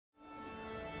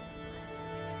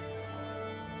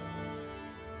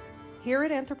Here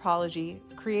at Anthropologie,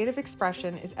 creative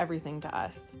expression is everything to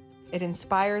us. It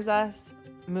inspires us,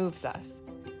 moves us.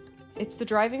 It's the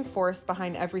driving force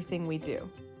behind everything we do.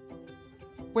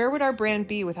 Where would our brand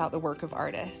be without the work of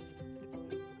artists?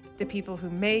 The people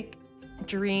who make,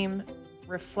 dream,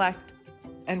 reflect,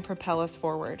 and propel us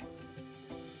forward.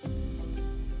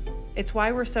 It's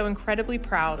why we're so incredibly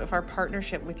proud of our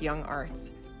partnership with Young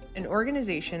Arts, an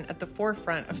organization at the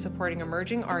forefront of supporting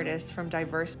emerging artists from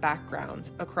diverse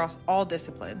backgrounds across all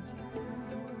disciplines.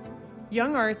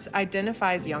 Young Arts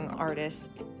identifies young artists,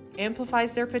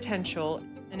 amplifies their potential,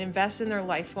 and invests in their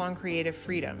lifelong creative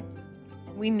freedom.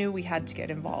 We knew we had to get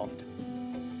involved.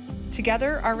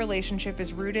 Together, our relationship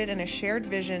is rooted in a shared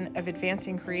vision of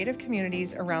advancing creative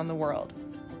communities around the world.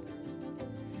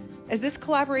 As this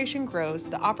collaboration grows,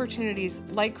 the opportunities,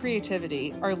 like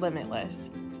creativity, are limitless.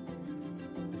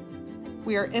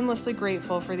 We are endlessly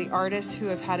grateful for the artists who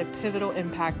have had a pivotal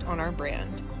impact on our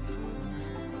brand.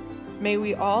 May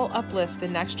we all uplift the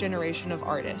next generation of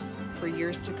artists for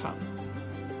years to come.